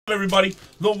Everybody,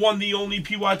 the one, the only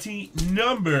PYT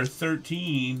number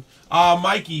 13.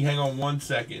 Mikey, hang on 1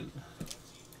 second.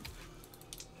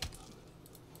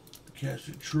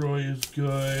 Caster Troy is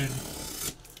good.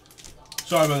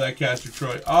 Sorry about that, Caster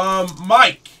Troy.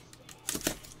 Mike.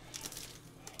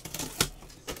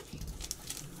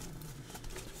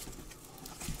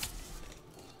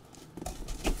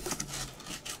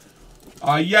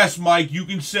 Yes, Mike, you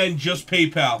can send just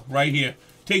PayPal right here.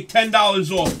 Take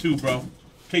 $10 off too, bro.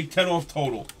 Take 10 off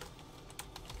total.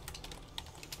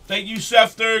 Thank you,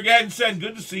 Sefter. Go ahead and send.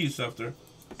 Good to see you, Sefter.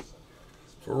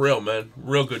 For real, man.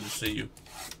 Real good to see you.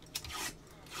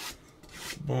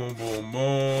 Boom, boom,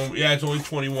 boom. Yeah, it's only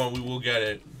 21. We will get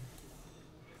it.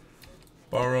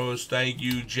 Burrows, thank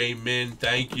you. J Min,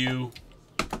 thank you.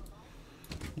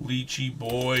 Lychee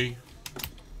Boy.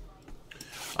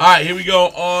 Alright, here we go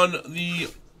on the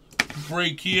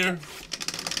break here.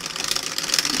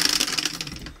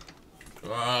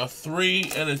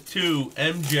 3 and a 2.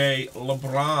 MJ,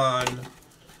 LeBron.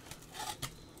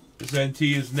 This NT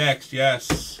is next,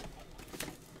 yes.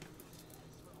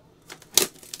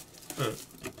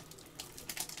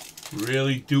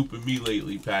 Really duping me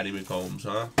lately, Patty McCombs,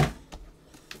 huh?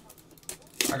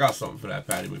 I got something for that,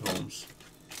 Patty McCombs.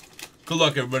 Good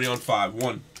luck, everybody, on 5.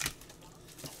 1,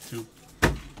 2,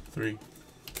 3,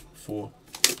 4,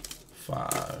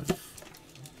 5.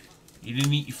 You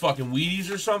didn't eat your fucking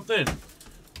Wheaties or something?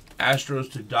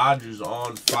 Astros to Dodgers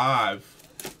on 5.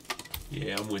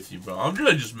 Yeah, I'm with you, bro. I'm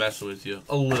gonna just messing with you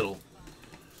a little.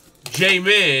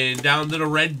 J-Min down to the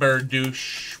Redbird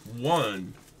douche.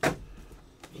 1.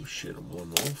 Oh shit, I'm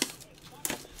 1 off.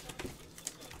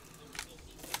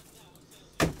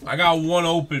 I got 1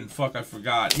 open. Fuck, I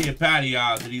forgot. Here, Patty,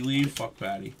 did he leave? Fuck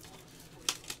Patty.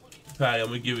 Patty, I'm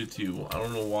gonna give it to you. I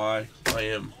don't know why. I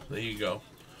am. There you go.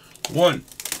 1.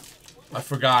 I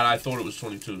forgot. I thought it was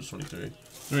 22. It's 23.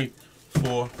 3,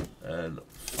 4, and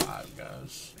 5,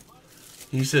 guys.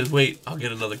 He says, wait, I'll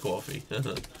get another coffee.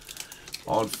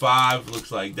 On 5,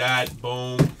 looks like that.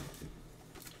 Boom.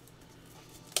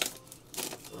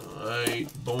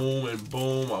 Alright, boom and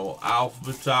boom. I will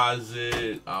alphabetize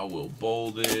it. I will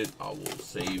bold it. I will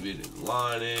save it and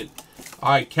line it.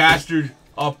 Alright, Caster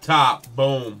up top.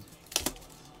 Boom.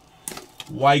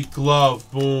 White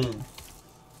glove. Boom.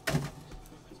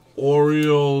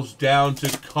 Orioles down to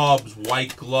Cubs.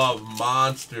 White glove.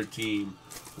 Monster team.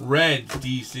 Red,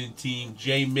 decent team.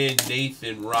 J-Min,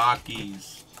 Nathan,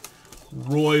 Rockies.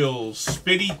 Royals.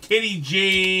 Spitty Kitty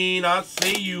Gene. I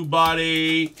see you,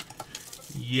 buddy.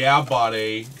 Yeah,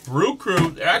 buddy. Brew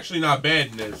Crew. They're actually not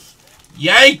bad in this.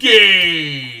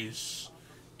 Yankees.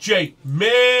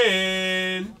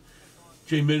 J-Min.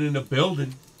 J-Min in the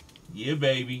building. Yeah,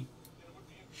 baby.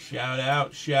 Shout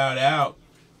out, shout out.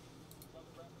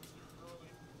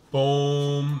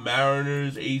 Boom.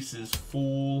 Mariners, Aces,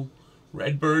 Fool.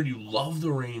 Redbird, you love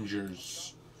the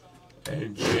Rangers.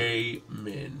 And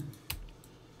J-Min.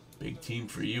 Big team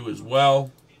for you as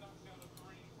well.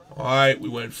 Alright, we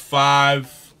went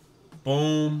 5.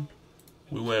 Boom.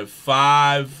 We went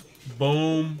 5.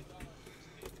 Boom.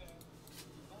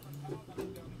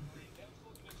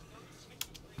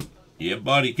 Yeah,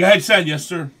 buddy. Go ahead, send. Yes,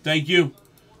 sir. Thank you.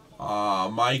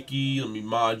 Mikey, let me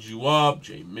mod you up.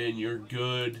 J-Min, you're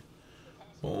good.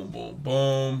 Boom, boom,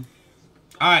 boom.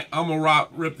 Alright, I'm going to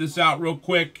rip this out real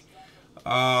quick.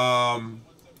 We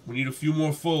need a few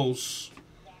more fulls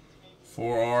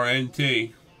for our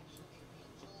NT.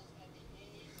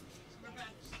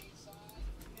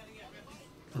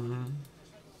 Mm-hmm.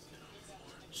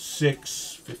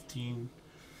 6, 15.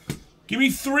 Give me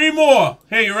 3 more.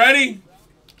 Hey, you ready?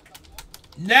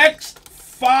 Next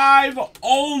 5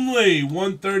 only.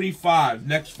 135.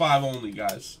 Next 5 only,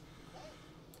 guys.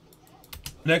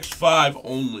 Next 5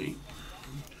 only.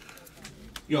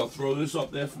 Yo, throw this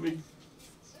up there for me.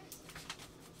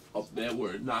 Up there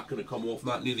where it's not going to come off,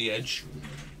 not near the edge.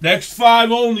 Next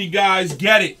 5 only, guys.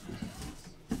 Get it.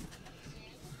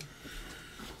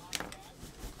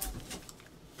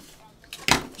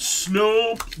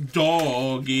 Snoop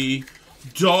Doggy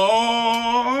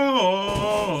Dog.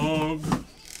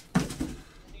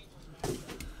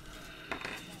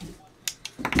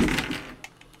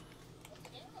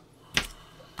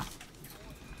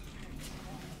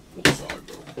 Sorry,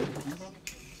 bro.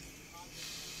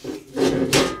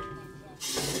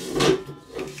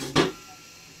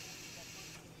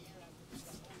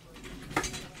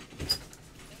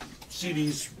 See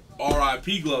these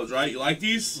RIP gloves, right? You like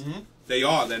these? Mm-hmm. They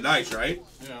are. They're nice, right?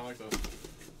 Yeah, I like those.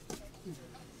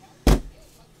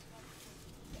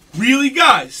 Really,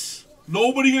 guys?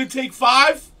 Nobody gonna take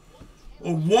 5?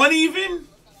 Or 1 even?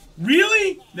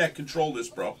 Really? Net, control this,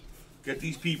 bro. Get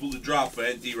these people to drop for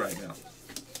ND right now.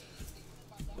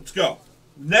 Let's go.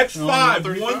 Next 5,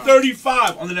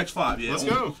 135 on the next 5. Yeah. Let's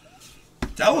go.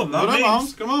 Tell them, not me.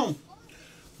 Come on.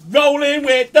 Rolling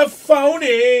with the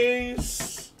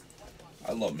phonies.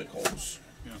 I love Mick Holmes.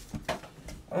 Yeah.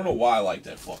 I don't know why I like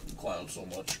that fucking clown so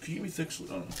much. Can you give me thick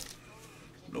sleeves? Oh,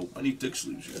 nope, I need thick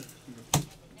sleeves here.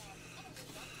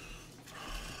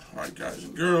 Alright, guys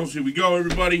and girls, here we go,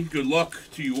 everybody. Good luck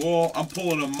to you all. I'm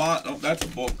pulling a oh, that's a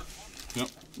book. Yep.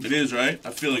 It is, right?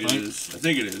 I feel like it is. I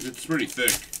think it is. It's pretty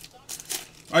thick.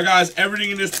 Alright, guys,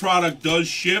 everything in this product does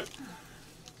ship.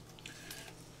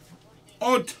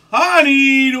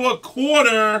 OHTANI to a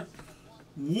quarter.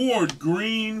 Ward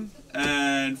Green.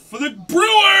 And for the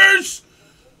Brewers,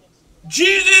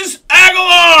 Jesus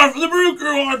Aguilar for the Brew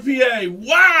Crew RPA.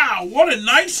 Wow, what a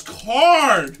nice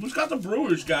card. Who's got the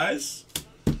Brewers, guys?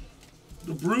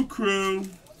 The Brew Crew.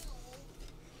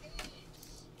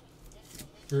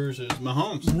 Brewers is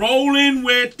Mahomes. Rolling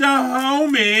with the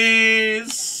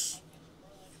homies.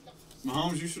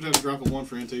 Mahomes, you should have to drop a 1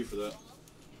 for NT for that.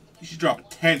 You should drop a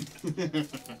 10.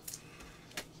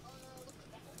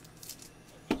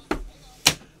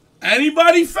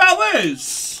 Anybody,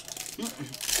 fellas?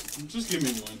 Just give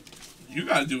me 1. You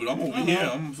gotta do it. I'm over here.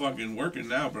 I'm fucking working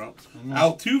now, bro.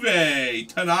 Altuve,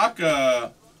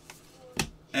 Tanaka,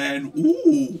 and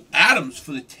ooh, Adams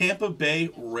for the Tampa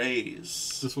Bay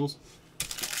Rays. This was?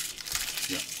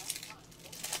 Yeah.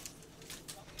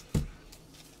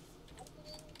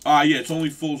 Yeah, it's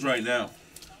only fulls right now.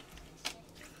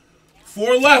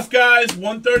 4 left, guys.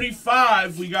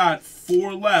 135. We got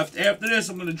 4 left. After this,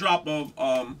 I'm gonna drop a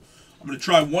I'm gonna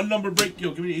try 1 number break. Yo,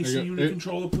 give me the AC unit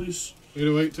controller, please.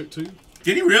 808 took 2.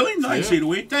 Did he really? Nice, yeah.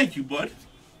 808. Thank you, bud.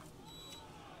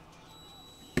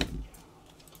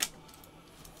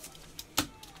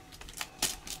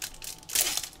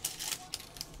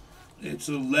 It's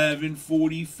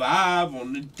 11:45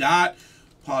 on the dot.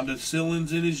 Ponda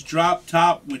Sillins in his drop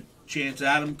top with Chance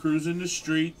Adam cruising the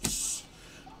streets.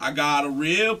 I got a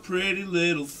real pretty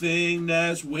little thing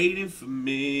that's waiting for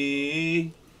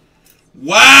me.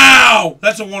 Wow!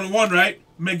 That's a 1-1, right?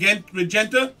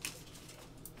 Magenta?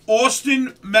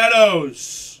 Austin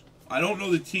Meadows. I don't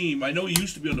know the team. I know he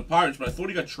used to be on the Pirates, but I thought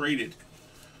he got traded.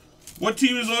 What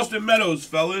team is Austin Meadows,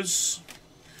 fellas?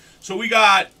 So we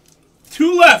got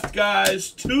 2 left, guys.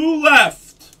 2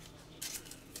 left.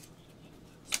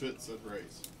 Spit said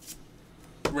Rays.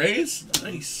 Rays?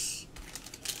 Nice.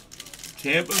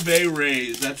 Tampa Bay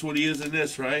Rays. That's what he is in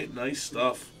this, right? Nice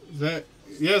stuff.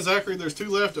 Yeah, Zachary, there's 2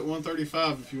 left at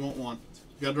 135 if you want 1. You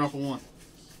gotta drop a 1.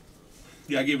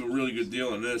 Yeah, I gave a really good deal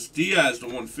on this. Diaz to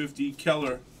 150,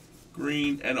 Keller,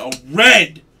 green, and a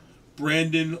red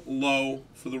Brandon Lowe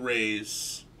for the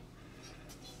Rays.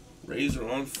 Rays are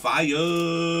on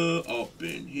fire. Up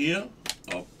in here,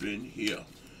 up in here.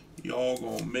 Y'all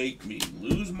gonna make me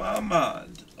lose my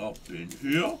mind. Up in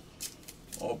here,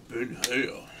 up in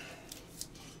here.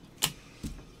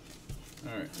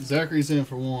 All right, Zachary's in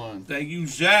for 1. Thank you,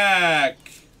 Zach.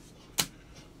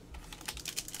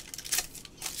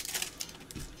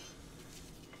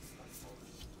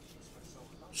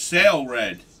 Sale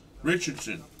red.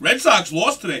 Richardson. Red Sox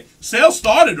lost today. Sale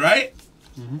started, right?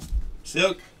 Mm-hmm.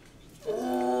 Sale.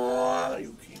 Oh,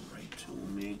 you came right to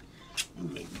me. You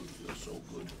make me feel so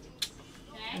good.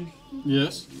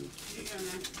 Yes.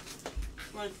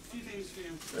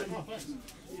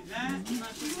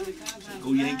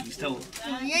 Go Yankees, tell them.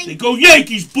 Say, go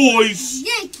Yankees, boys!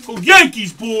 Yankees. Go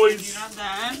Yankees, boys! You're not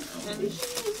that.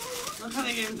 Look how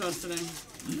they gave them to us today.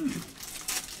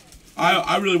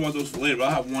 I really want those for later, but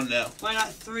I have 1 now. Well, I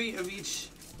got 3 of each.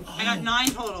 I got 9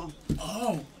 total.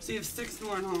 Oh. So you have 6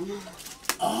 more at home.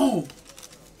 Oh.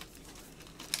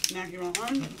 Now you want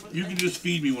 1? You can just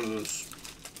feed me one of those.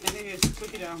 I think it's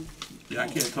cookie dough. Yeah, I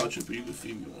can't touch it, but you can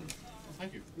feed me one.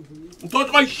 Thank you. Don't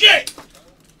touch my shit!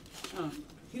 Oh.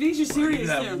 You think you're serious, You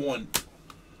can have too. 1.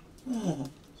 Oh.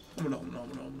 No.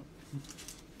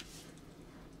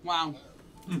 Wow.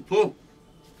 Pull.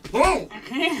 Pull!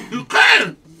 You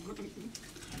can!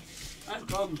 That's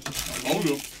good. Hold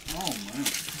you. Oh, man.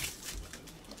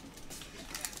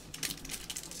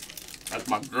 That's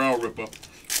my girl, Ripper.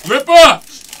 Ripper!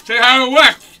 Say hi to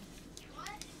Wex!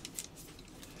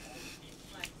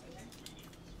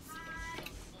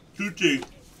 Tucci.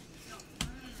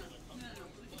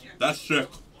 That's sick.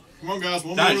 Come on, guys. 1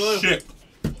 more That's left. sick.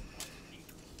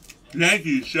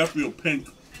 Yankees, Sheffield Pink.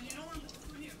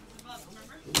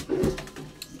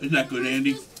 Isn't that good,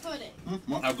 Andy?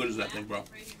 How good is that thing, bro?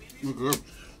 Look good.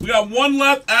 We got 1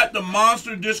 left at the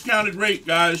monster discounted rate,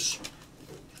 guys.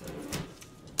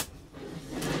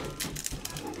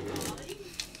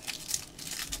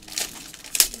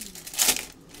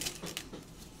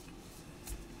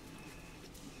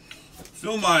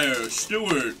 Phil Meyer,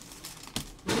 Stewart,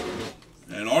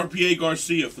 and RPA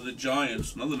Garcia for the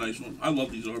Giants. Another nice one. I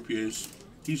love these RPAs.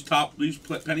 These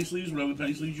penny sleeves, whatever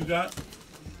penny sleeves you got,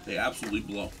 they absolutely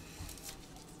blow.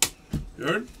 You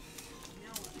heard?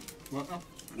 What now?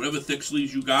 Whatever thick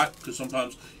sleeves you got, because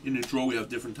sometimes in the drawer we have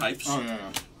different types. Oh, yeah.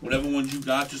 Whatever ones you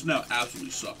got just now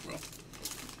absolutely suck, bro.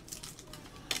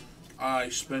 I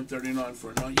spent $39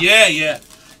 for a 9. Yeah.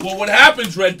 Well, what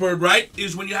happens, Redbird, right,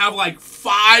 is when you have like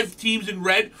 5 teams in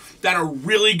red that are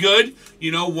really good,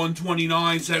 you know,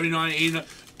 129, 79, 89,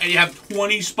 and you have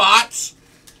 20 spots,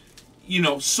 you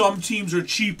know, some teams are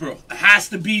cheaper. It has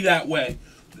to be that way.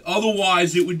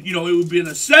 Otherwise, it would, you know, it would be in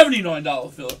a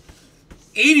 $79 filler,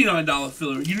 $89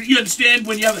 filler. You understand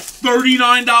when you have a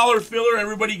 $39 filler,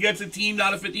 everybody gets a team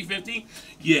out of 50-50?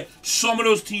 Yeah, some of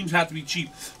those teams have to be cheap.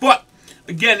 But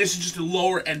again, this is just a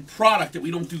lower end product that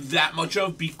we don't do that much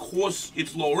of because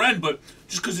it's lower end, but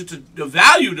just because it's the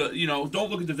value to, you know, don't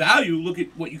look at the value, look at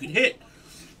what you can hit.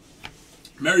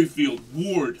 Merrifield,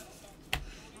 Ward,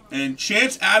 and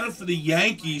Chance Adams for the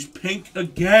Yankees, pink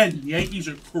again. Yankees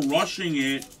are crushing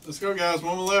it. Let's go, guys.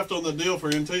 One left on the deal for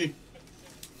NT.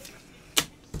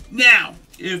 Now,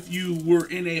 if you were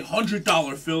in a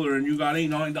 $100 filler and you got a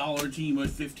 $9 team, a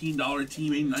 $15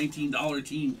 team, a $19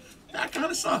 team, that kind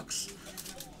of sucks.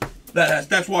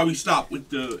 That's why we stopped with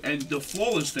the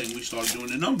flawless thing. We started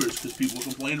doing the numbers because people were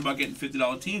complaining about getting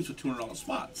 $50 teams for $200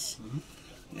 spots.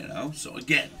 You know, so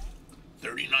again,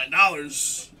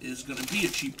 $39 is going to be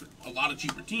a lot of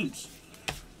cheaper teams.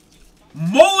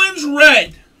 Mullins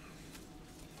red.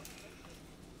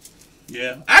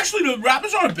 Yeah, actually the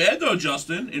Raptors aren't bad though,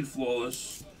 Justin. In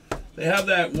flawless, they have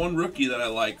that one rookie that I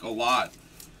like a lot.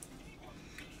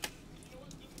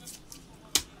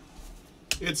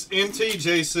 It's NT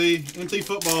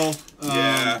football.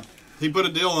 Yeah. He put a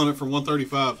deal on it for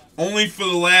 $135. Only for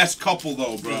the last couple,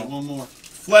 though, bro. Yeah, one more.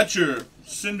 Fletcher,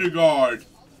 Syndergaard,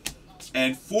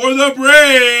 and for the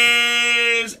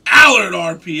Braves, Allard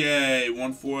RPA.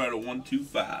 1-4 out of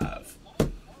 125.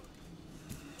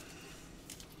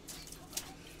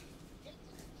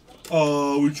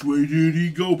 Which way did he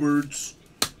go, birds?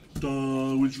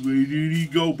 Which way did he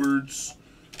go, birds?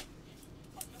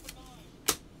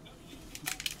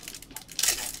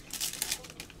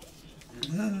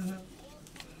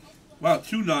 Wow,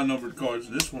 2 non-numbered cards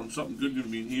in this one. Something good going to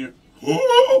be in here.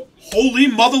 Oh, holy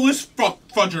motherless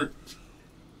fudger.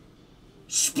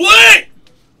 Split!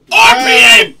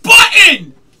 RPA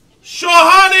button!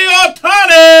 Shohei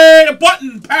Ohtani!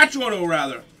 Button, patch auto,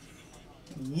 rather.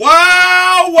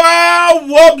 Wow,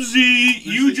 Wubsy.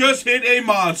 You just hit a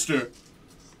monster.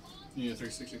 Yeah,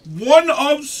 360. 1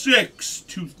 of 6.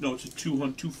 It's a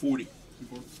 240.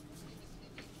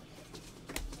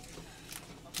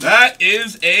 That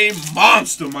is a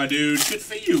monster, my dude. Good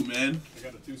for you, man. I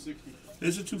got a 260.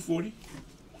 There's a 240.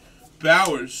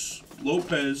 Bowers,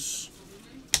 Lopez,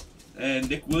 and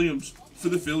Nick Williams for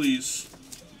the Phillies.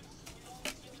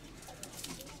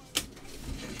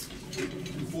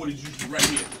 240's usually right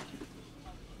here.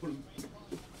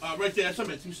 Right there. That's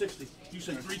something at 260. You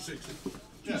said 360.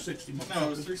 260. No, it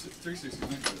was 360.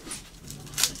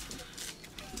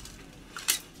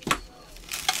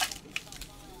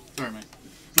 Sorry, man.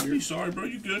 Don't be sorry, bro.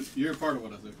 You good. You're a part of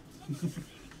what I do.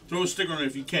 Throw a sticker on it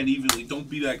if you can evenly. Don't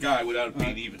be that guy without it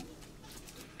being even.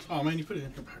 Oh, man, you put it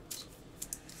in backwards.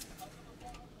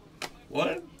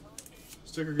 What?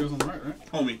 Sticker goes on the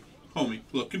right? Homie.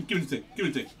 Look, give me the thing. Give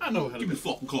me the thing. I know how to Give me do the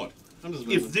fucking card. I'm just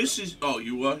If this is... Oh,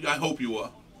 you are? I hope you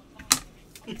are.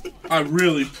 I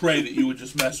really pray that you would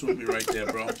just mess with me right there,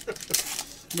 bro.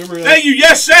 Remember that? Thank you.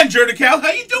 Yes, send, Jerdical.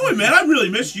 How you doing, man? I really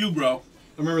miss you, bro.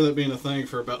 I remember that being a thing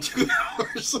for about 2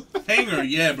 hours. Hanger,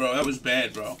 yeah, bro. That was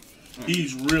bad, bro.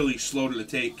 He's really slow to the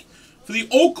take. For the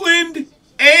Oakland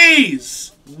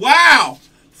A's. Wow.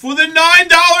 For the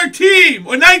 $9 team.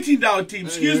 Or $19 team,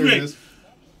 excuse me.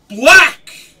 Black.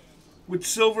 With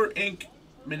silver ink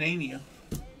Manania.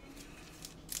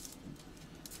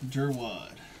 Jerwad.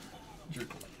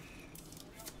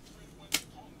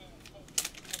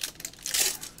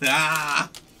 Ah.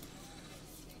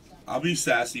 I'll be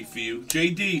sassy for you.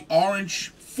 JD, orange,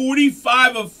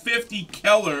 45 of 50,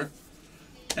 Keller.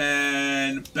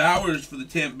 And Bowers for the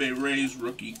Tampa Bay Rays,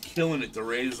 rookie. Killing it, the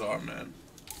Rays are, man.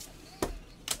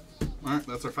 All right,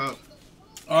 that's our 5.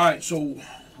 All right, so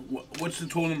what's the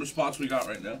total number of spots we got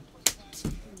right now?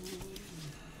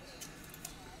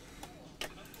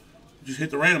 Just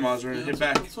hit the randomizer and hit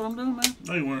back. That's what I'm doing, man.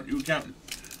 No, you weren't. You were counting.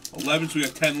 11, so we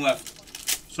got 10 left.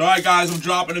 So, all right, guys, I'm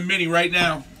dropping a mini right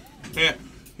now. Here,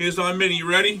 here's my mini. You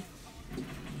ready?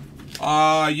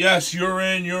 Yes, you're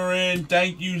in.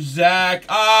 Thank you, Zach.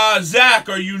 Zach,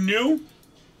 are you new?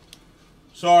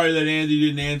 Sorry that Andy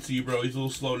didn't answer you, bro. He's a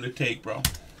little slow to take, bro.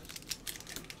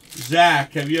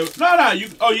 Zach, have you ever... No, you...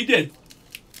 Oh, you did.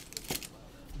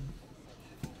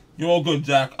 You're all good,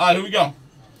 Zach. All right, here we go.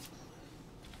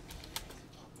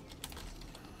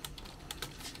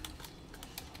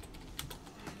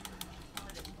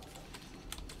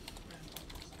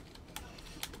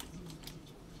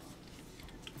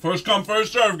 First come,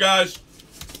 first serve, guys.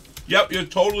 Yep, you're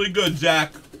totally good,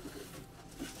 Zach.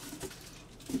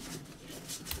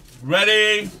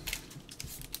 Ready?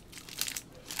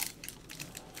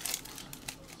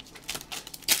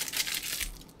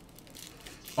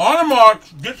 On the mark,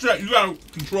 get set. You gotta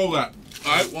control that.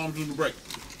 All right, while I'm doing the break.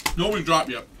 Nobody dropped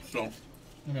yet, so.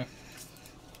 Okay.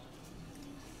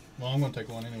 Well, I'm gonna take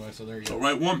one anyway, so there you go. So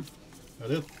right one. I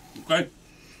did. Okay.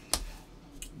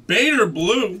 Bader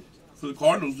blue for the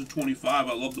Cardinals to 25.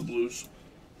 I love the blues.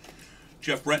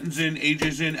 Jeff Brenton's in,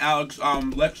 AJ's in,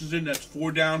 Lex is in. That's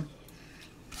 4 down.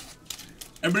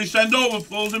 Everybody send over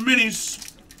fulls and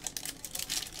minis.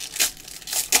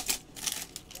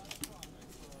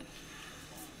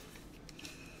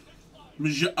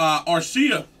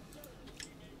 Arcia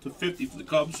to 50 for the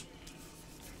Cubs.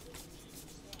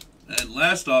 And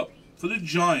last up for the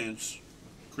Giants,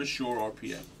 Chris Shore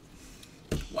RPA.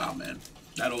 Wow, man.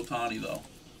 That OHTANI, though.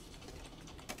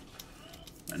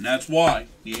 And that's why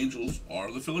the Angels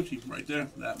are the Philly team right there.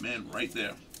 That man right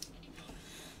there.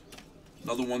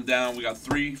 Another one down. We got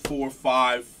 3, 4,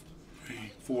 5.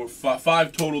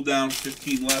 5 total down.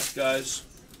 15 left, guys.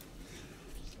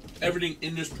 Everything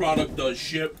in this product does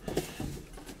ship.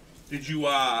 Did you,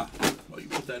 oh, you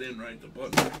put that in, right? The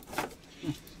button.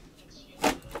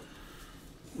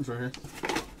 It's right here.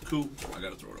 Cool. I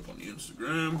gotta throw it up on the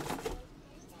Instagram.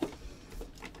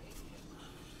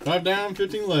 5 down,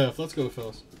 15 left. Let's go,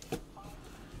 fellas.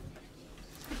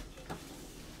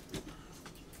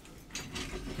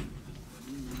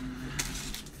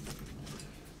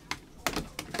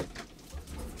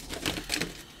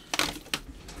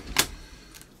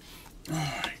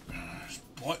 Alright, guys.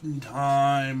 Button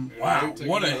time. Wow,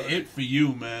 what a hit for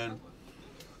you, man.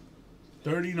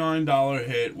 $39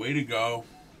 hit. Way to go.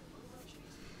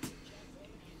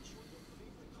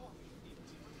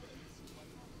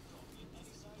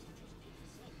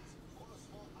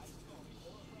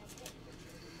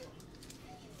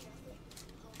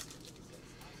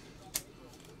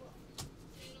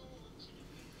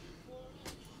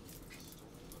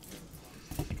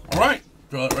 Alright,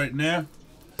 draw it right in there.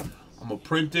 I'm going to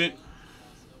print it.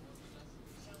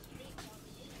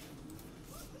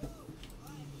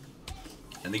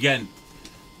 And again,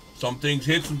 some things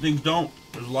hit, some things don't.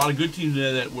 There's a lot of good teams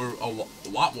there that were a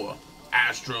lot more.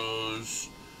 Astros,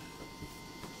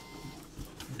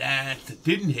 Nats that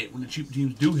didn't hit when the cheap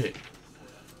teams do hit.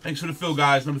 Thanks for the fill,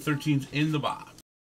 guys. Number 13's in the box.